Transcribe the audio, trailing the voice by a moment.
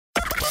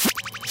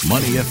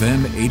Money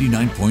FM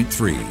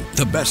 89.3,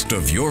 the best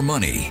of your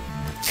money.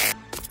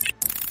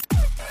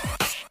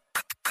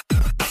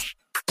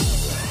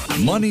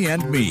 Money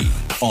and Me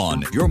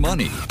on Your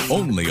Money,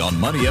 only on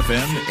Money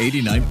FM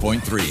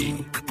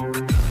 89.3.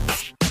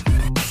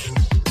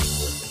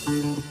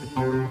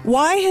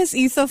 Why has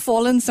Ether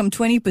fallen some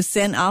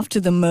 20% after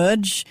the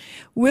merge?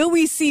 Will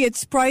we see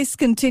its price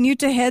continue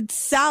to head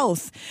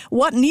south?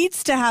 What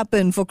needs to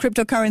happen for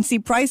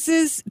cryptocurrency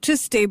prices to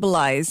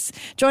stabilize?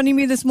 Joining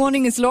me this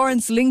morning is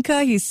Lawrence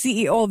Linker. He's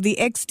CEO of the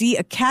XD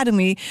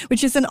Academy,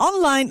 which is an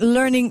online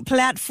learning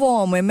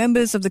platform where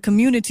members of the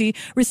community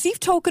receive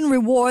token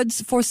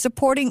rewards for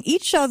supporting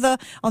each other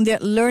on their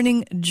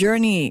learning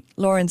journey.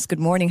 Lawrence, good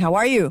morning. How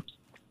are you?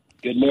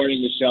 Good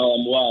morning, Michelle.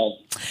 I'm well.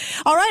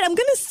 All right, I'm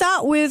going to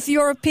start with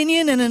your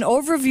opinion and an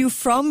overview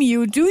from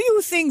you. Do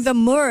you think the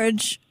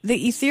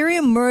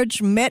Ethereum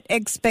merge met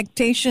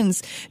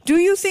expectations? Do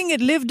you think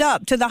it lived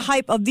up to the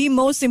hype of the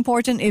most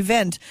important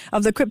event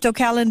of the crypto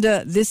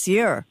calendar this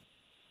year?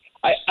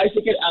 I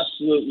think it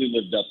absolutely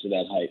lived up to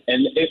that hype.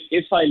 And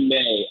if I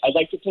may, I'd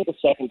like to take a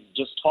second to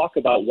just talk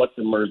about what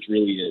the merge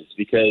really is.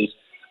 Because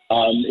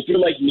if you're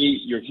like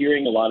me, you're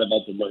hearing a lot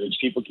about the merge.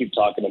 People keep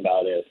talking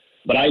about it.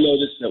 But I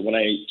noticed that when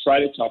I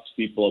try to talk to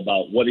people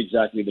about what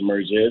exactly the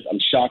merge is, I'm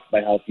shocked by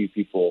how few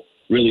people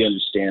really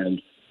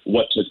understand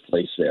what took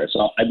place there.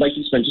 So I'd like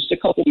to spend just a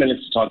couple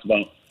minutes to talk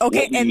about.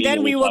 Okay, and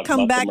then we will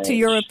come back to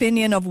your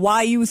opinion of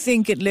why you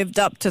think it lived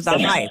up to the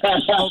hype.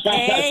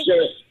 Okay?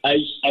 Sure, I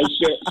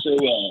sure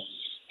will.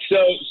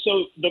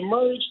 So the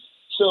merge.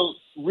 So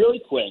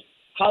really quick,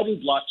 how do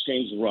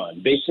blockchains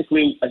run?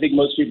 Basically, I think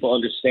most people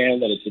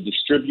understand that it's a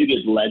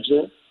distributed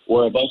ledger,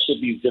 where a bunch of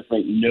these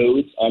different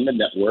nodes on the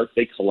network,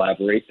 they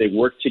collaborate, they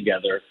work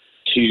together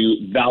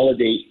to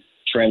validate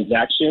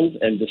transactions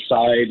and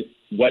decide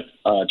what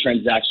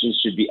transactions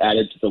should be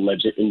added to the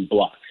ledger in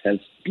blocks,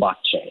 hence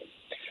blockchain.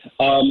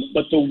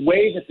 But the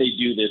way that they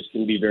do this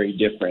can be very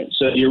different.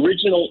 So the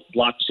original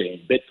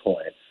blockchain,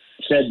 Bitcoin,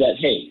 said that,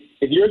 hey,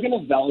 if you're going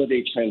to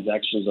validate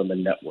transactions on the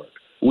network,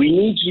 we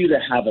need you to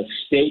have a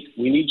stake.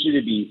 We need you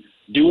to be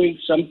doing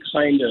some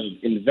kind of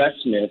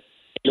investment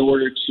in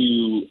order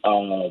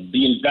to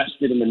be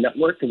invested in the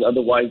network, because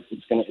otherwise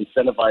it's going to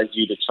incentivize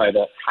you to try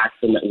to hack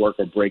the network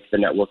or break the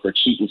network or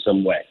cheat in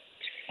some way.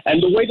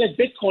 And the way that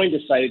Bitcoin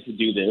decided to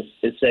do this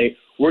is say,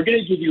 we're going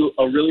to give you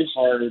a really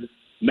hard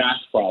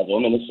math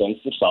problem, in a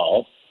sense, to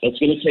solve. That's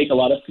going to take a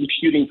lot of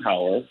computing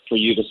power for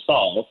you to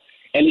solve.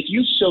 And if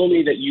you show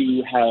me that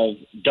you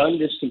have done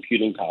this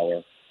computing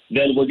power,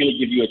 then we're going to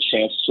give you a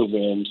chance to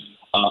win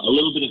a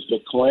little bit of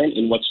Bitcoin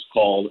in what's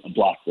called a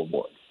block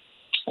reward.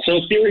 So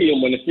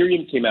Ethereum, when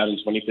Ethereum came out in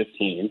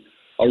 2015,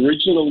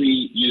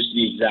 originally used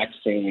the exact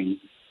same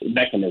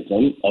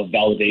mechanism of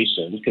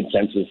validation,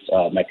 consensus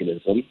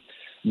mechanism.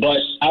 But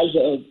as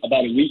of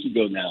about a week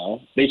ago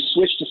now, they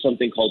switched to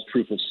something called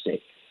proof of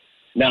stake.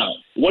 Now,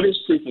 what is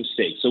proof of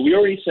stake? So we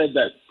already said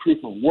that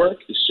proof of work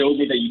is show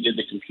me that you did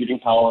the computing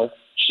power,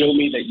 show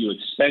me that you had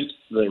spent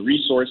the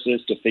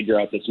resources to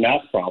figure out this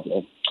math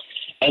problem.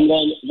 And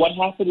then what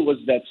happened was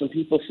that some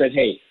people said,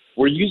 hey,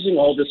 we're using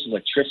all this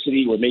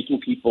electricity. We're making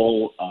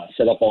people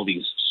set up all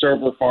these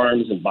server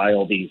farms and buy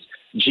all these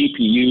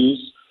GPUs.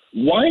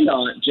 Why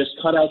not just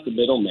cut out the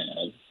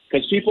middleman?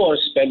 Because people are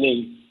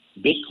spending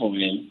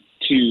Bitcoin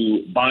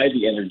to buy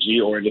the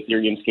energy, or in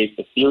Ethereum's case,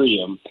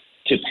 Ethereum,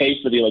 to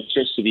pay for the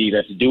electricity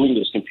that's doing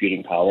this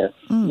computing power.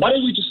 Why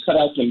don't we just cut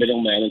out the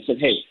middleman and say,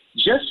 hey,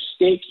 just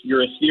stake your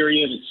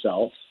Ethereum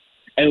itself,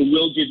 and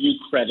we'll give you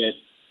credit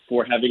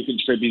for having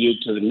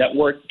contributed to the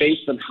network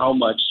based on how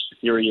much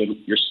Ethereum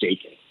you're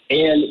staking.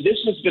 And this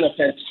has been a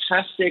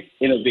fantastic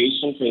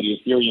innovation for the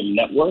Ethereum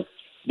network,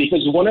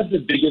 because one of the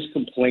biggest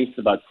complaints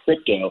about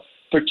crypto,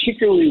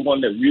 particularly one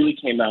that really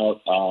came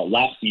out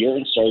last year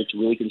and started to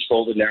really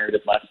control the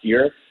narrative last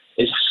year,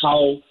 is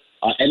how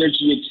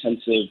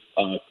energy-intensive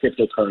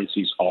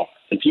cryptocurrencies are.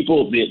 And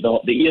people, the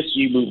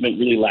ESG movement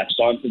really latched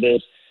onto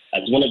this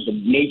as one of the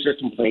major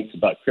complaints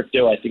about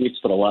crypto. I think it's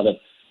put a lot of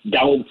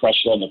downward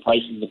pressure on the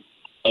prices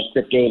of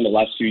crypto in the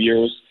last few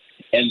years.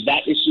 And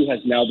that issue has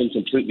now been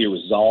completely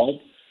resolved.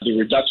 The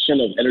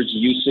reduction of energy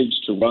usage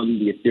to run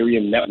the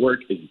Ethereum network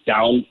is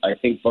down, I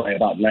think, by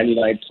about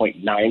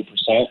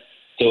 99.9%.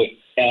 So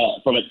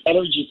from an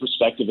energy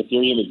perspective,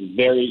 Ethereum is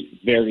very,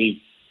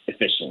 very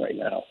efficient right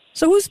now.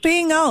 So who's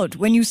paying out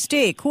when you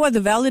stake? Who are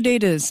the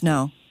validators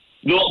now?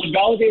 Well, the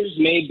validators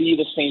may be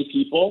the same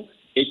people.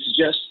 It's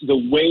just the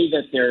way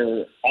that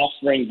they're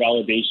offering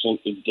validation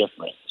is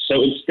different.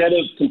 So instead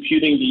of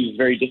computing these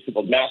very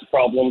difficult math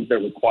problems that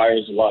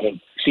requires a lot of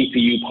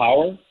CPU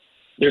power,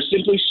 they're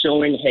simply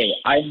showing, hey,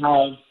 I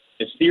have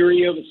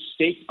Ethereum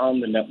staked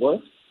on the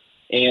network,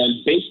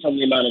 and based on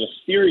the amount of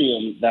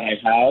Ethereum that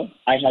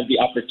I have the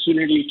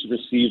opportunity to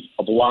receive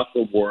a block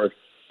reward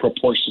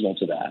proportional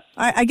to that.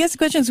 I guess the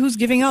question is, who's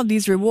giving out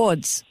these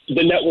rewards?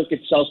 The network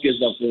itself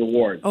gives out the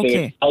reward. Okay. So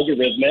it's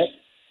algorithmic,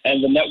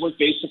 and the network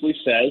basically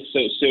says,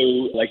 so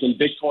like in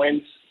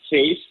Bitcoin's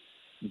case,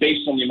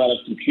 based on the amount of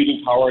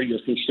computing power you're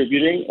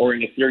contributing, or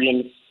in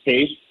Ethereum's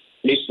case,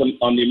 based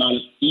on the amount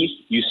of ETH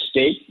you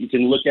stake, you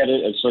can look at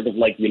it as sort of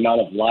like the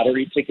amount of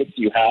lottery tickets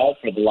you have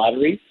for the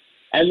lottery.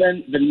 And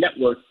then the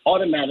network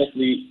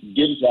automatically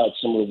gives out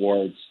some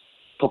rewards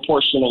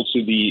proportional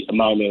to the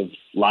amount of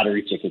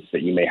lottery tickets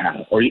that you may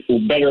have. Or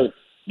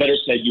better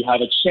said, you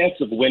have a chance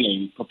of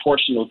winning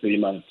proportional to the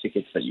amount of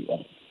tickets that you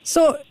own.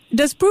 So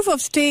does proof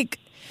of stake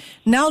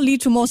now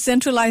lead to more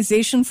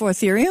centralization for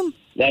Ethereum?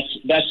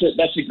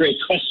 That's a great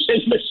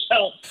question,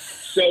 Michelle.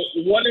 So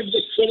one of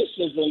the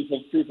criticisms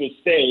of proof of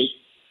stake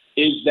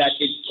is that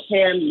it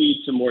can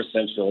lead to more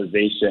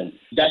centralization.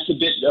 That's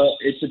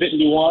it's a bit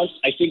nuanced.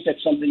 I think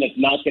that's something that's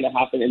not going to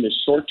happen in the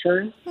short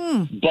term.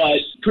 But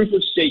proof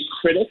of stake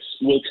critics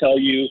will tell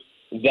you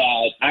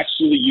that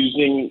actually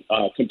using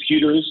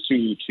computers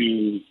to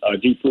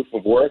do proof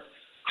of work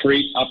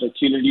creates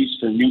opportunities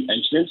for new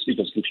entrants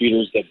because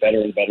computers get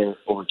better and better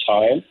over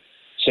time.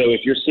 So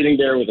if you're sitting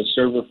there with a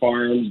server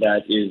farm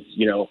that is,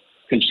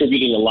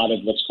 contributing a lot of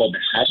what's called the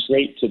hash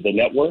rate to the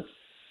network,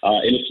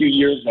 in a few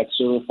years, that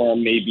server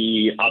farm may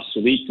be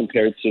obsolete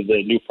compared to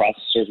the new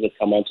processors that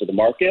come onto the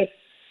market.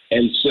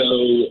 And so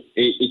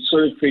it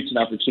sort of creates an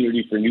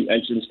opportunity for new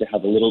entrants to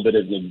have a little bit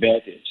of an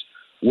advantage.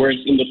 Whereas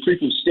in the proof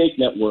of stake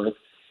network,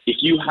 if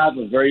you have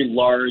a very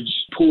large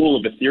pool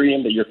of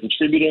Ethereum that you're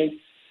contributing,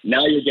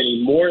 now you're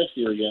getting more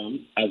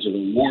Ethereum as a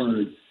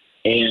reward.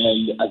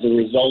 And as a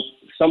result,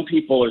 some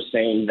people are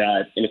saying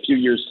that in a few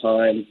years'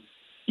 time,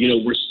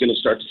 we're going to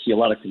start to see a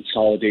lot of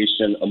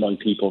consolidation among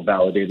people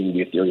validating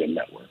the Ethereum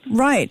network.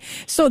 Right.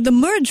 So the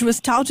merge was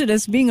touted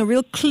as being a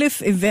real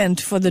cliff event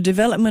for the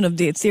development of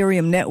the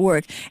Ethereum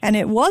network, and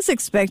it was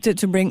expected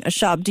to bring a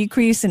sharp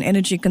decrease in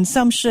energy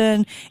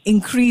consumption,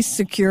 increased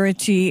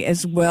security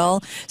as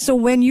well. So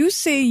when you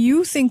say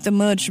you think the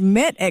merge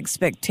met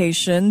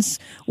expectations,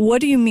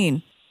 what do you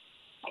mean?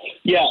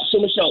 Yeah. So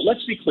Michelle,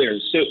 let's be clear.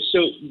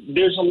 So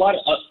there's a lot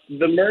of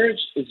the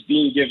merge is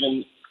being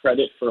given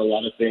credit for a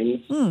lot of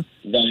things that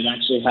it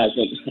actually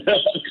hasn't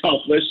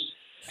accomplished.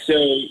 So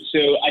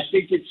I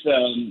think it's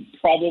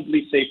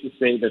probably safe to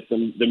say that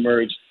the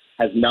merge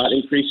has not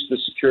increased the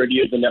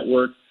security of the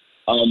network.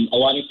 A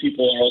lot of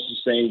people are also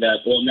saying that,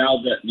 well, now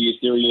that the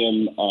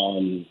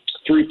Ethereum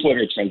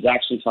throughput or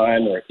transaction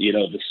time or,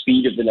 the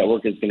speed of the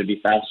network is going to be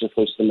faster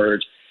post the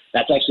merge,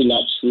 that's actually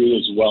not true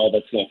as well.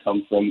 That's going to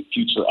come from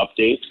future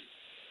updates.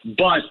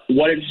 But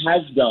what it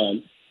has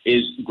done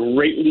is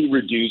greatly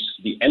reduce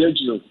the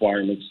energy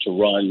requirements to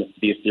run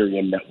the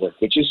Ethereum network,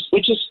 which is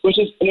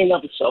in and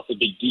of itself a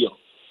big deal.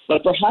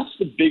 But perhaps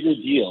the bigger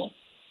deal,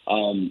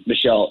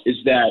 Michelle, is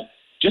that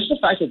just the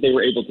fact that they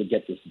were able to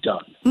get this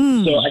done.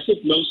 So I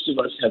think most of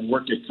us have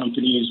worked at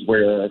companies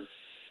where,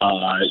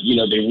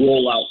 they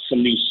roll out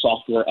some new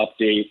software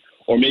update,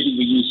 or maybe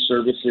we use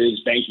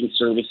services, banking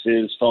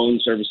services, phone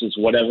services,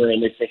 whatever,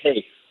 and they say,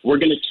 hey, we're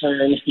going to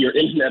turn your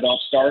internet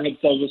off.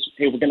 Starhub tells us,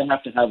 hey, we're going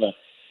to have a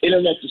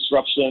internet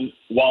disruption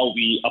while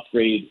we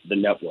upgrade the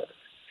network.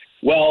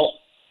 Well,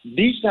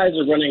 these guys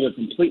are running a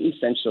completely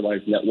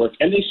centralized network,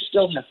 and they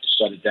still have to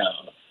shut it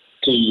down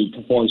to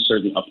perform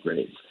certain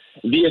upgrades.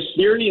 The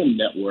Ethereum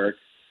network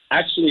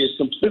actually is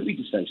completely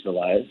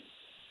decentralized,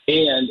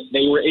 and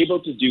they were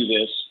able to do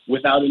this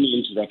without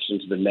any interruption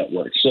to the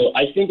network. So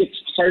I think it's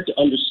hard to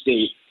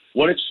understate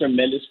what a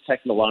tremendous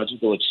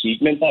technological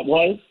achievement that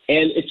was.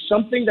 And it's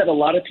something that a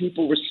lot of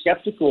people were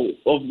skeptical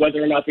of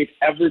whether or not they'd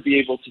ever be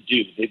able to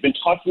do. They've been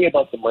talking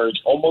about the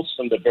merge almost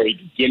from the very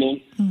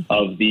beginning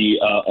of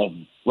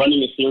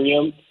running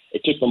Ethereum.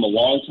 It took them a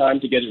long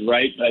time to get it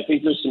right, but I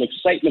think there's some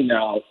excitement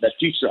now that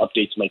future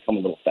updates might come a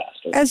little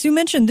faster. As you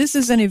mentioned, this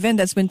is an event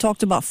that's been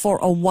talked about for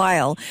a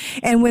while.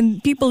 And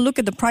when people look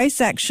at the price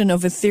action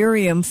of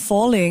Ethereum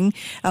falling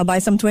by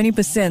some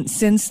 20%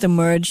 since the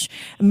merge,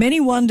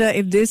 many wonder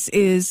if this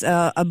is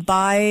a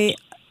buy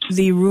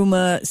the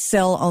rumor,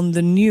 sell on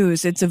the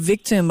news. It's a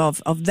victim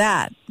of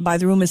that, buy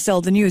the rumor,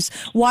 sell the news.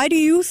 Why do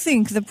you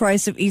think the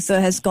price of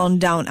Ether has gone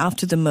down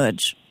after the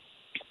merge?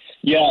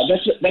 Yeah,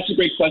 that's a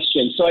great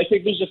question. So I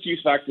think there's a few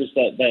factors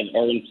that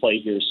are in play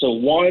here. So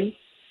one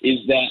is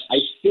that I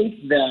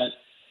think that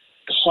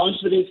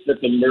confidence that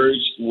the merge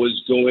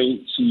was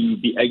going to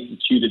be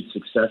executed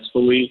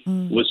successfully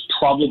was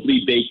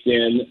probably baked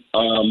in,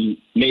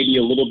 maybe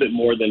a little bit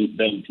more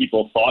than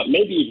people thought,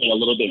 maybe even a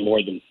little bit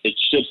more than it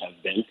should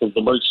have been, because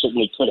the merge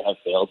certainly could have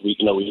failed. We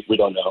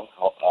don't know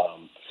how.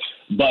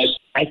 But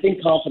I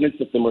think confidence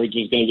that the merge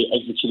was going to be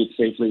executed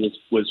safely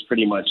was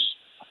pretty much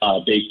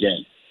baked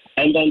in.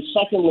 And then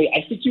secondly,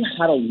 I think you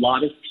had a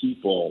lot of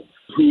people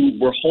who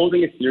were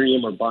holding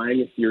Ethereum or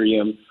buying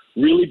Ethereum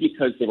really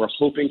because they were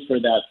hoping for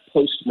that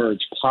post-merge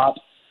pop,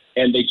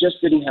 and they just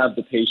didn't have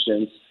the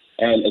patience.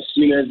 And as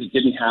soon as it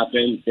didn't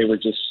happen,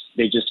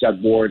 they just got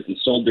bored and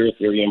sold their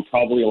Ethereum.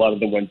 Probably a lot of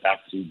them went back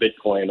to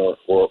Bitcoin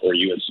or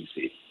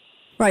USDC.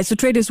 Right, so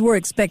traders were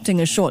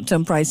expecting a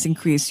short-term price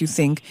increase, you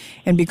think,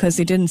 and because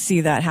they didn't see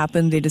that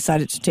happen, they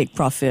decided to take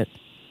profit.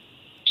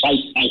 I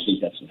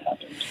think that's what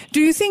happened. Do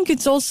you think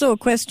it's also a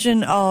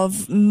question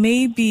of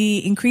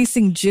maybe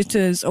increasing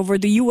jitters over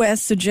the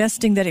U.S.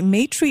 suggesting that it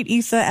may treat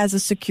Ether as a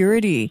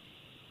security?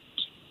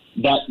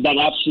 That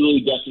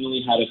absolutely,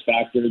 definitely had a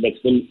factor. That's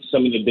been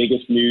some of the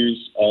biggest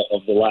news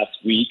of the last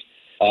week.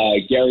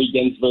 Gary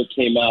Gensler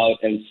came out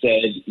and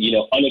said,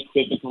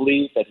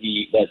 unequivocally that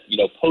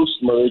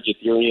post-merge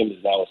Ethereum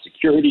is now a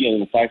security,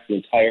 and in fact, the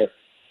entire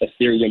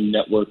Ethereum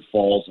network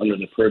falls under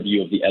the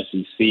purview of the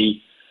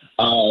SEC.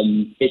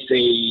 It's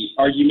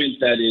a argument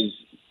that is,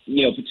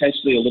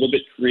 potentially a little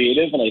bit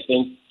creative, and I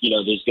think,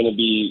 there's going to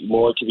be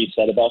more to be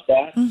said about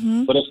that.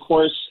 Mm-hmm. But of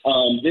course,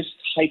 this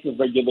type of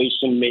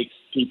regulation makes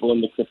people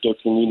in the crypto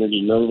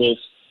community nervous.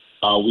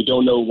 We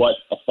don't know what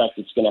effect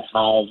it's going to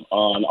have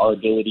on our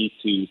ability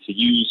to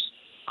use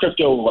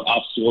crypto, what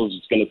obstacles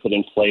it's going to put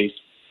in place.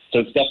 So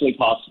it's definitely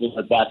possible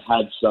that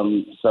had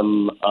some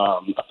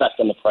effect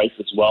on the price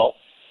as well.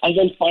 And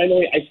then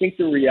finally, I think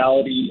the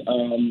reality,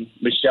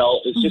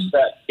 Michelle, is just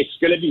that it's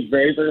going to be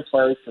very, very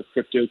hard for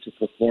crypto to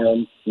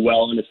perform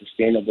well in a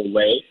sustainable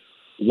way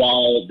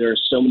while there are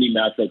so many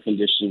macro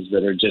conditions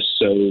that are just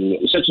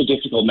such a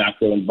difficult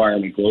macro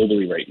environment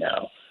globally right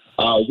now.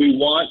 We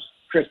want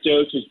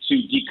crypto to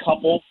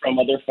decouple from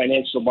other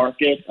financial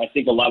markets. I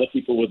think a lot of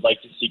people would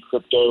like to see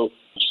crypto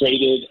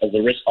traded as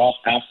a risk-off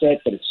asset,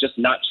 but it's just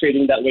not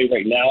trading that way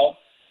right now.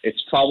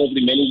 It's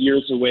probably many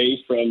years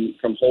away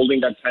from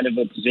holding that kind of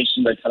a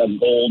position, that kind of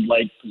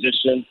gold-like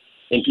position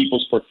in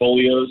people's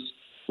portfolios.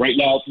 Right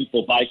now,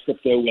 people buy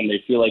crypto when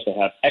they feel like they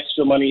have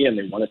extra money and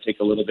they want to take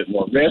a little bit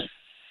more risk,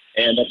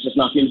 and that's just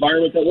not the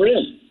environment that we're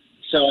in.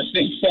 So I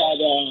think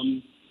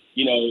that,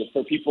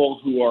 for people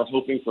who are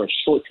hoping for a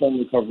short-term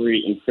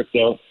recovery in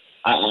crypto,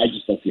 I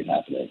just don't see it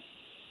happening.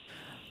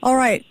 All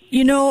right.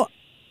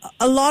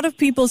 A lot of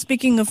people,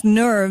 speaking of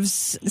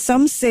nerves,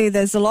 some say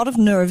there's a lot of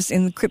nerves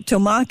in the crypto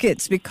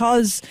markets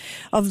because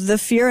of the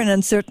fear and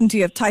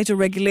uncertainty of tighter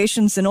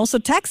regulations and also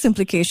tax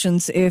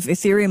implications if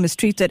Ethereum is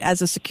treated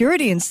as a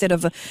security instead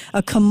of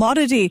a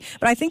commodity.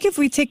 But I think if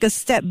we take a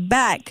step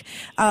back,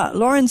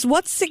 Lawrence,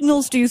 what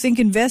signals do you think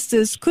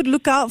investors could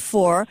look out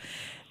for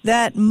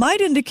that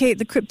might indicate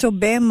the crypto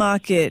bear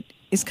market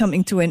is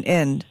coming to an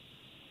end?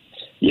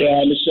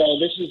 Yeah, Michelle,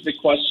 this is the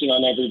question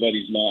on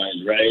everybody's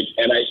mind, right?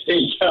 And I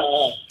think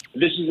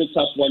this is a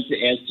tough one to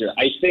answer.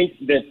 I think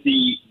that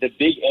the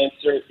big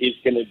answer is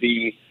going to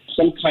be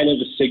some kind of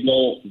a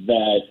signal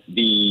that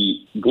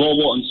the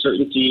global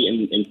uncertainty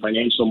in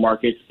financial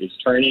markets is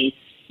turning,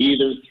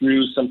 either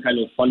through some kind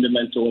of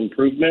fundamental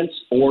improvements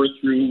or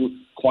through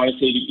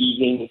quantitative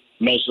easing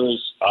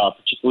measures,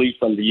 particularly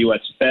from the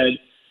U.S. Fed.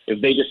 If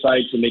they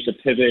decide to make a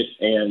pivot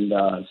and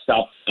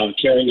stop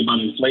caring about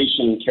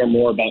inflation and care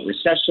more about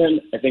recession,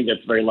 I think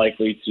that's very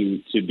likely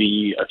to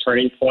be a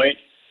turning point.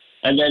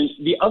 And then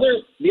the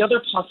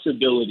other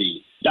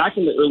possibility, back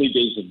in the early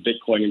days of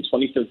Bitcoin in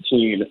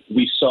 2013,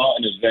 we saw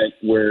an event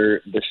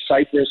where the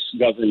Cyprus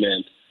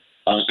government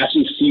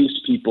actually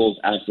seized people's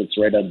assets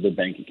right out of their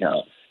bank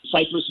account.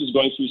 Cyprus was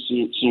going through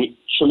some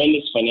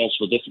tremendous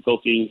financial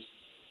difficulties,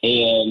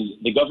 and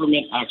the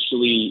government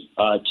actually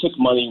took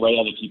money right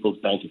out of people's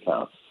bank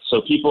accounts. So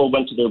people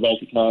went to their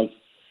bank accounts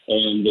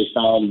and they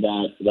found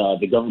that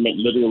the government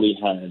literally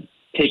had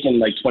taken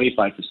like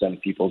 25%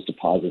 of people's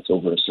deposits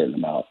over a certain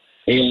amount.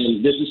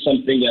 And this is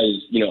something that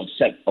has,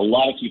 upset a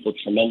lot of people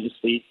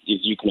tremendously.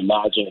 As you can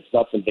imagine, it's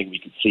not something we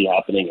could see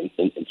happening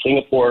in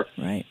Singapore.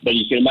 Right. But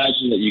you can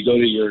imagine that you go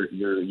to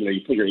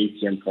you put your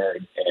ATM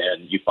card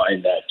and you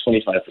find that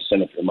 25%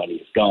 of your money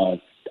is gone.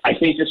 I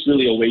think this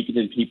really awakened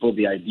in people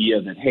the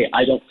idea that, hey,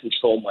 I don't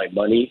control my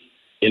money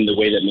in the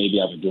way that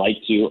maybe I would like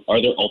to. Are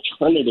there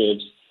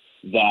alternatives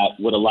that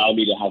would allow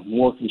me to have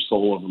more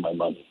control over my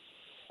money?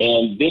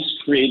 And this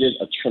created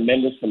a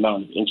tremendous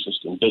amount of interest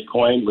in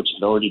Bitcoin, which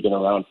had already been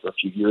around for a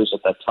few years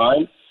at that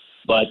time.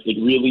 But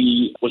it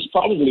really was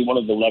probably one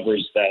of the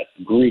levers that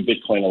grew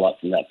Bitcoin a lot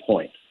from that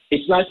point.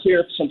 It's not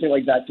clear if something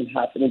like that can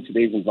happen in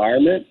today's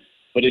environment,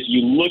 but if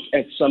you look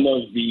at some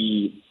of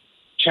the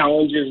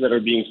challenges that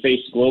are being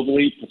faced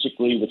globally,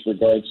 particularly with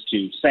regards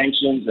to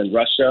sanctions and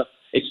Russia,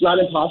 it's not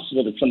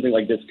impossible that something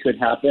like this could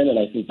happen, and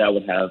I think that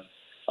would have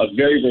a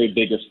very, very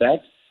big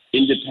effect,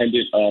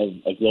 independent of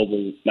a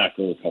global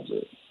macro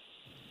recovery.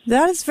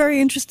 That is very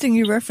interesting.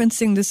 You're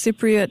referencing the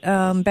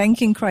Cypriot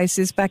banking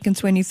crisis back in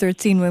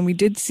 2013 when we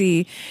did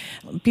see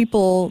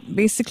people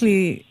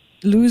basically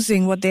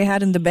losing what they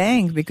had in the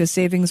bank because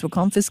savings were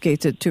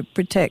confiscated to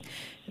protect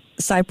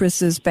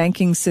Cyprus's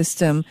banking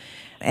system.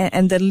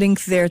 And the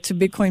link there to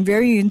Bitcoin,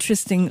 very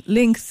interesting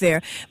link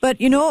there. But,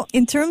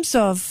 in terms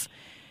of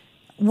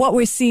what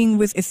we're seeing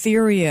with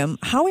Ethereum,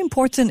 how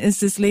important is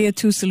this layer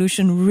 2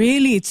 solution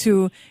really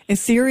to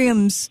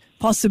Ethereum's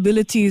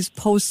possibilities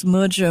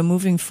post-merger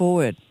moving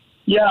forward?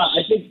 Yeah,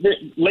 I think that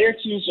layer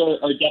 2s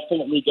are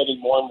definitely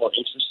getting more and more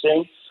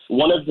interesting.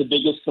 One of the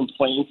biggest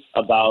complaints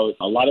about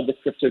a lot of the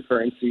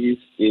cryptocurrencies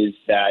is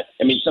that,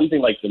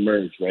 something like the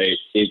merge, right?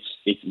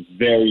 It's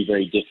very,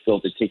 very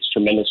difficult. It takes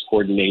tremendous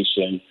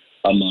coordination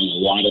among a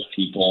lot of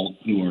people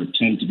who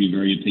tend to be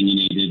very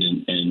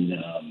opinionated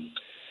and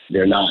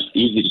they're not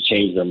easy to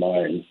change their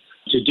mind.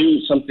 To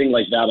do something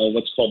like that on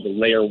what's called the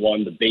layer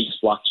 1, the base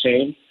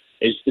blockchain,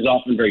 is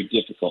often very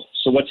difficult.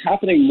 So what's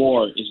happening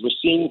more is we're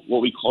seeing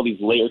what we call these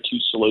layer 2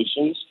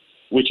 solutions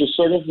which are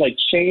sort of like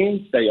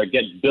chains that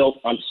get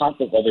built on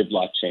top of other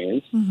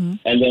blockchains,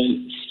 and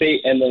then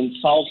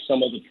solve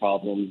some of the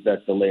problems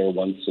that the layer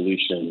one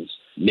solutions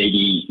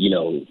maybe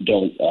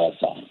don't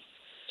solve.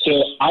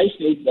 So I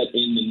think that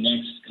in the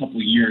next couple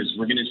of years,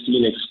 we're going to see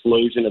an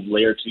explosion of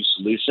layer two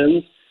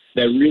solutions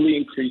that really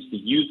increase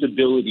the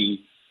usability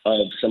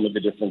of some of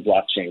the different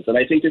blockchains. And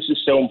I think this is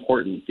so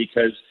important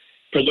because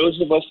for those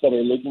of us that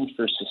are looking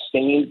for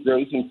sustained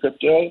growth in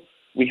crypto,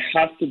 we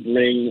have to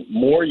bring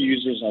more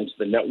users onto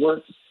the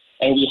network,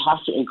 and we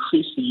have to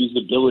increase the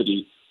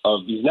usability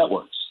of these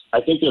networks.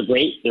 I think they're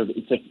great.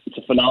 It's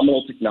a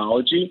phenomenal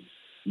technology,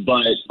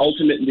 but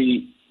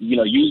ultimately,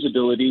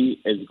 usability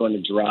is going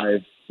to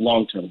drive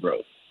long-term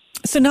growth.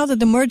 So now that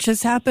the merge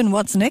has happened,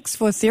 what's next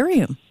for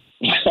Ethereum?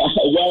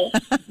 Well,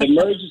 the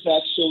merge is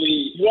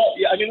actually look,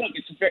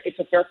 it's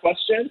a fair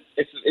question.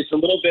 It's a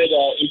little bit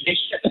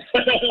impatient,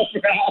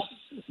 perhaps,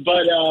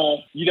 but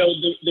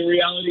the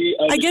reality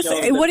of I guess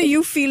what are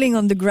you feeling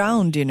on the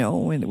ground?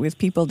 With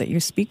people that you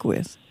speak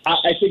with.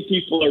 I think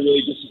people are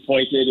really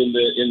disappointed in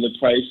the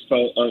price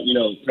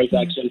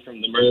action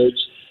from the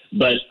merge.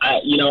 But I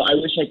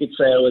wish I could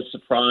say I was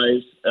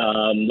surprised.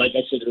 Like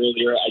I said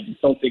earlier, I just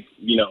don't think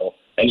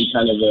any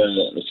kind of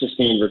a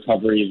sustained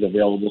recovery is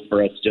available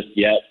for us just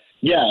yet.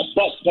 Yeah,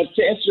 but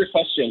to answer your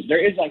question, there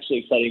is actually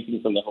exciting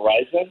things on the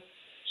horizon.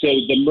 So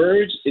the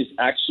merge is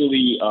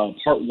actually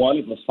part one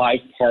of a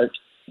 5-part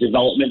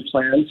development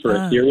plan for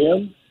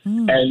Ethereum.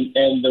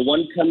 And the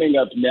one coming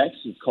up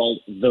next is called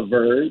The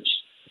Verge.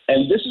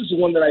 And this is the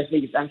one that I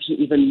think is actually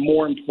even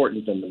more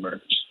important than the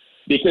merge,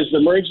 because the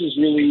merge is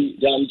really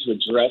done to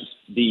address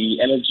the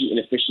energy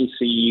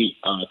inefficiency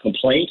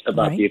complaint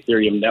about the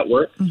Ethereum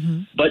network.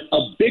 But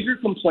a bigger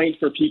complaint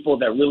for people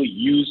that really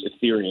use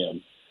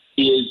Ethereum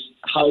is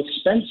how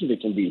expensive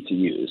it can be to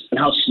use and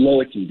how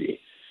slow it can be.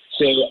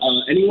 So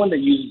anyone that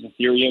uses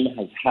Ethereum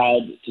has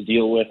had to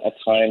deal with, at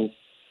times,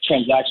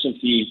 transaction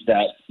fees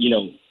that,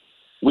 we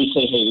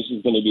say, hey, this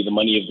is going to be the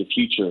money of the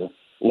future.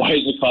 Why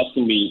is it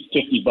costing me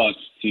 $50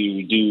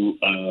 to do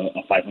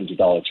a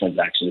 $500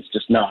 transaction? It's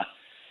just not.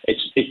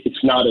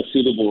 It's not a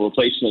suitable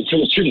replacement for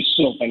the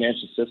traditional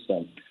financial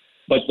system.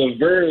 But the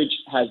Verge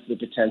has the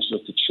potential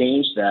to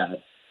change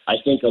that. I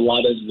think a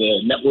lot of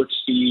the network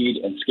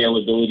speed and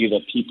scalability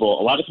that a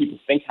lot of people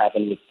think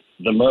happened with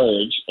the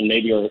merge, and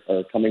maybe are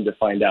coming to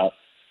find out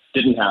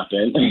didn't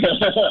happen,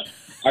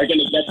 are going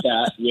to get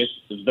that with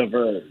the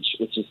Verge,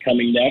 which is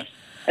coming next,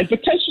 and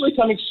potentially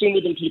coming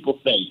sooner than people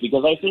think.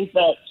 Because I think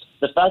that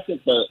the fact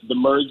that the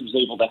merge was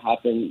able to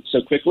happen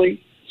so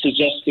quickly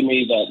suggests to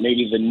me that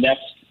maybe the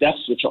next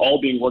steps, which are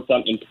all being worked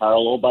on in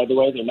parallel, by the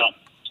way, they're not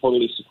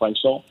totally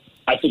sequential,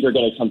 I think are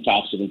going to come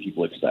faster than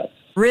people expect.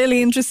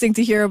 Really interesting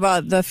to hear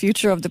about the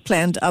future of the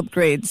planned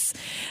upgrades.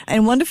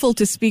 And wonderful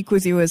to speak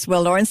with you as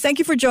well, Lawrence. Thank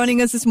you for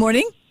joining us this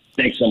morning.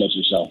 Thanks so much,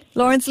 Michelle.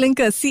 Lawrence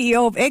Linka,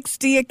 CEO of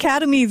XD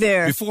Academy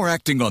there. Before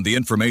acting on the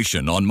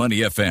information on Money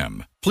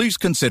FM, please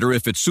consider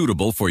if it's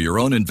suitable for your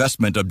own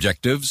investment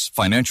objectives,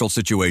 financial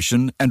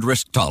situation, and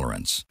risk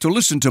tolerance. To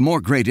listen to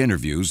more great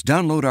interviews,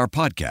 download our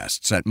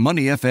podcasts at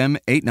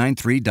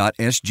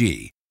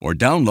moneyfm893.sg or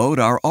download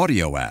our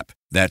audio app.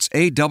 That's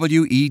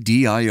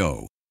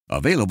AWEDIO.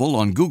 Available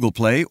on Google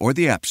Play or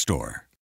the App Store.